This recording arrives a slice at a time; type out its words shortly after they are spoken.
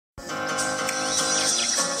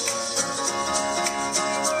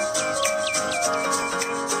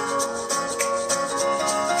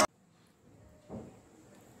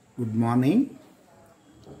Good morning.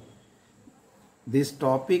 This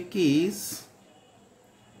topic is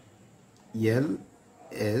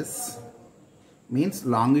LS, means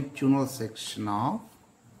longitudinal section of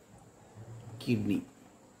kidney.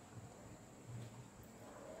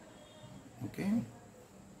 Okay.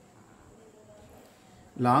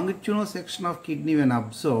 Longitudinal section of kidney, when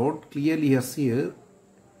observed, clearly you see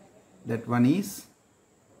that one is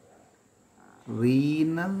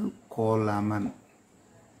renal column.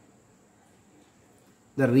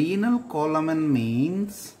 The renal column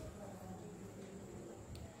means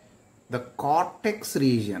the cortex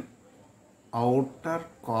region, outer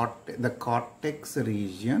cortex, the cortex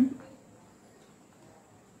region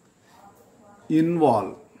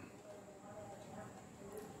involve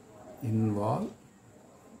in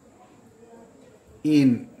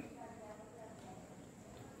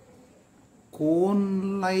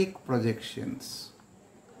cone-like projections.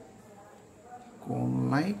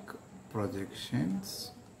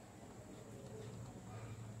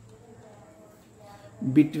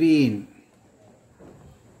 Between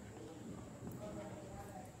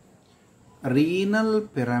renal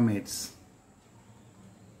pyramids.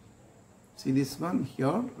 See this one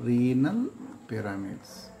here, renal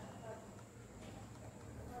pyramids.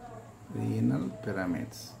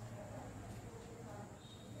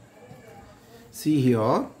 See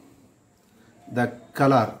here the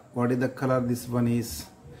color. What is the color? This one is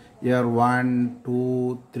here 1,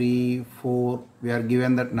 2, 3, 4. We are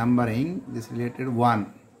given that numbering. This related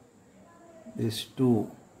 1. This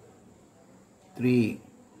 2, 3,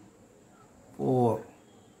 4,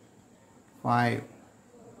 5,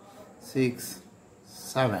 6,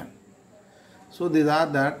 7. So these are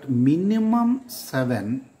that minimum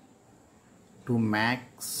 7 to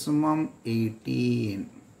maximum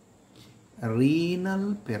 18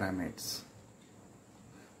 renal pyramids.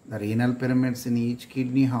 The renal pyramids in each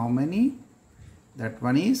kidney, how many? That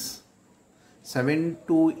one is 7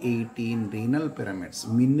 to 18 renal pyramids.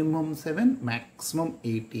 Minimum 7, maximum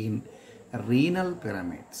 18 renal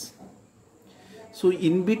pyramids. So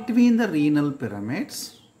in between the renal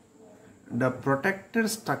pyramids, the protected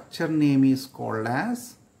structure name is called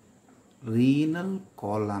as renal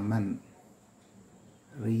column.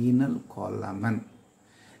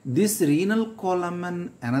 This renal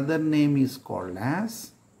column, another name is called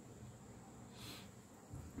as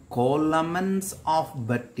columns of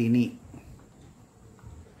Bettini.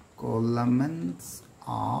 Columns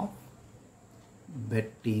of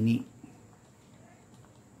Bettini.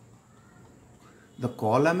 The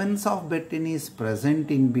columns of Bettini is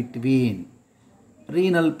present in between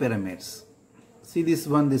renal pyramids. See this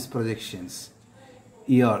one, these projections.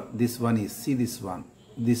 Here, this one is, see this one.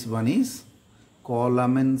 This one is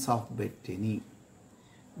columns of Bettini.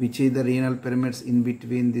 Which is the renal pyramids in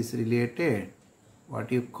between this related? What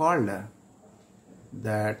you called?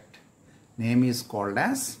 That name is called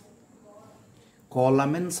as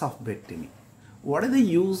columns of Bettini. What is the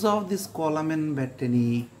use of this column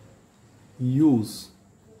Bettini?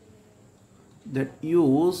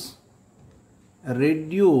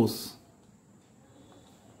 Reduce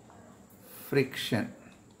friction.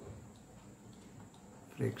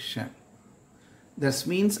 This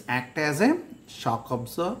means act as a shock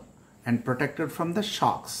absorber and protected from the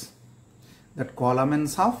shocks. That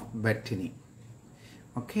columns of Bettini.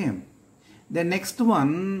 Okay. The next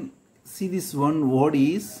one, see this one word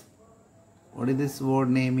is, what is this word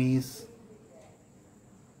name is?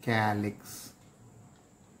 Calyx.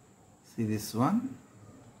 See this one?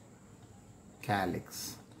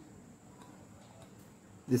 Calyx.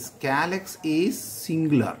 This calyx is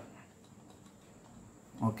singular.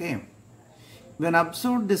 Okay. When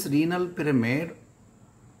observed this renal pyramid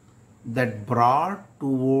that broad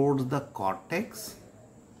towards the cortex,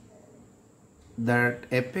 that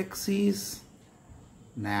apex is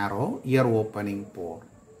narrow, ear opening pore.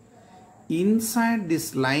 Inside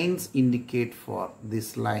these lines indicate for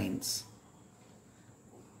these lines.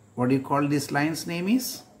 What do you call these lines name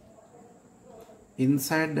is?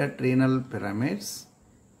 Inside that renal pyramids,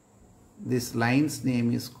 this line's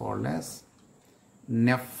name is called as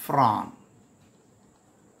nephron.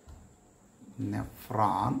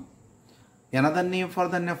 Another name for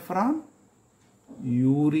the nephron?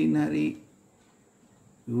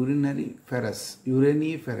 Uriniferous.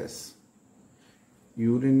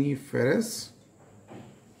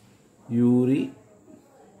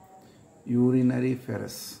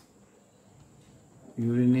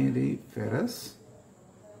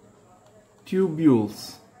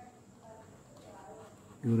 Tubules.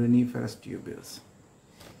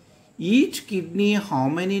 Each kidney, how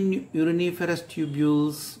many uriniferous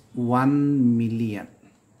tubules? 1 million.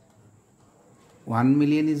 1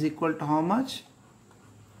 million is equal to how much?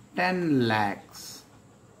 10 lakhs.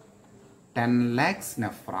 10 lakhs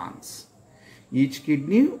nephrons. Each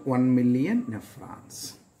kidney 1 million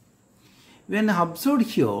nephrons. When observed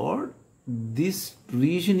here, this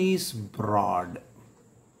region is broad.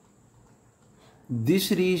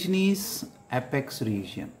 This region is apex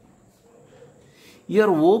region. Your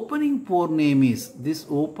opening pore name is, this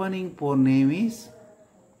opening pore name is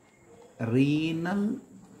renal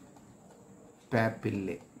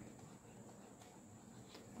papillae.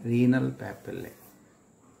 Renal papillae.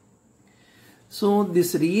 So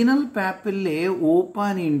this renal papillae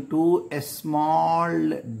open into a small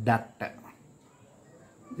duct.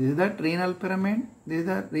 This is the renal pyramid. This is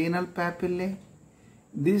the renal papillae.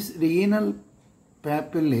 This renal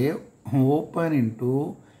papillae open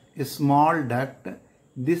into a small duct.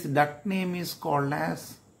 This duct name is called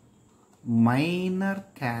as minor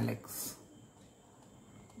calyx.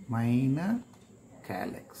 Minor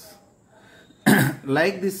calyx.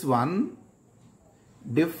 Like this one,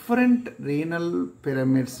 different renal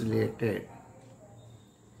pyramids related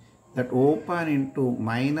that open into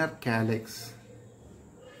minor calyx.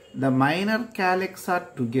 The minor calyx are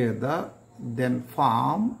together, then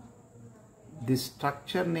form this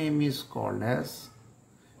structure name is called as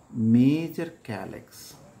major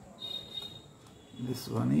calyx. This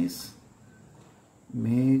one is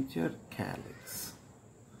major calyx.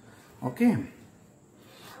 Okay.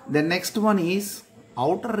 The next one is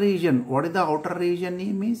outer region. What is the outer region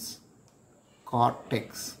name is?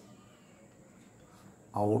 Cortex.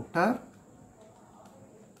 Outer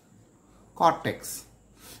cortex.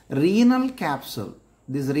 Renal capsule.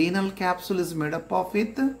 This renal capsule is made up of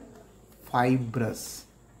with fibrous.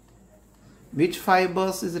 Which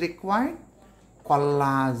fibers is required?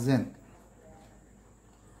 Collagen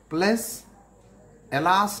plus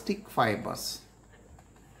elastic fibers.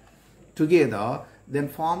 Together then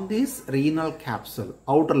form this renal capsule,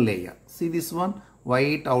 outer layer. See this one,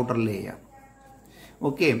 white outer layer.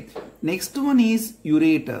 Okay, next one is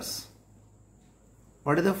ureters.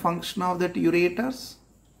 What is the function of that ureters?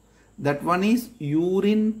 That one is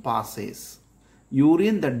urine passes.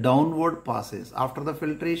 Urine, the downward passes. After the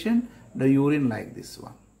filtration, the urine like this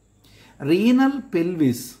one. Renal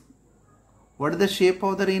pelvis. What is the shape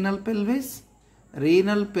of the renal pelvis?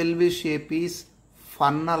 Renal pelvis shape is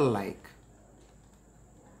funnel-like.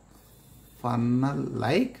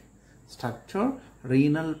 Funnel-like structure,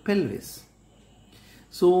 renal pelvis.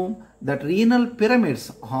 So that renal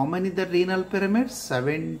pyramids, how many the renal pyramids?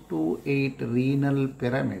 7 to 8 renal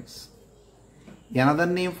pyramids. Another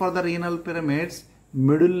name for the renal pyramids,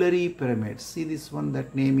 medullary pyramids. See this one,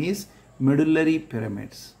 that name is medullary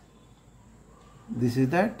pyramids. This is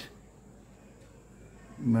that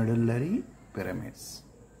medullary pyramids.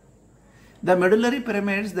 The medullary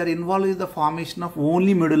pyramids that involve is the formation of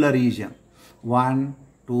only medulla region. 1,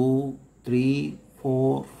 2, 3,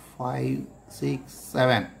 4, 5, 6,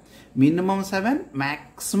 7. Minimum 7,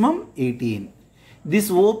 maximum 18.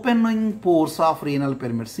 This opening pores of renal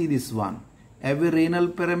pyramid. See this one. Every renal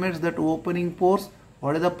pyramids that opening pores.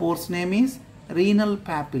 What is the pores name is? Renal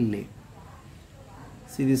papillae.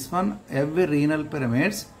 See this one. Every renal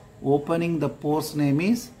pyramids opening the pores name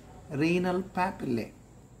is renal papillae.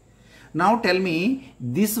 Now tell me,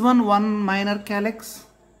 this one minor calyx,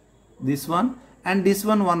 this one, and this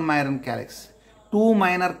one minor calyx. Two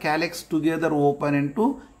minor calyx together open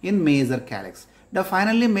into in major calyx. The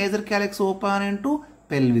finally major calyx open into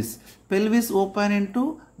pelvis. Pelvis open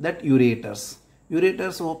into that ureters.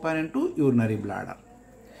 Ureters open into urinary bladder.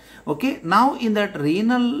 Okay. Now in that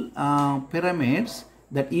renal pyramids,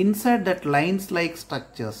 that inside that lines like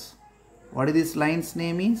structures. What is this line's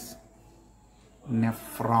name is?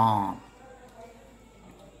 Nephron.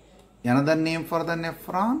 Another name for the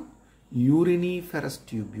nephron, uriniferous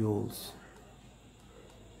tubules.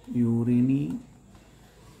 Uriniferous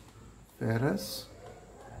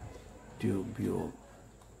tubule.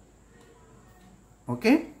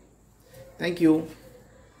 Okay. Thank you.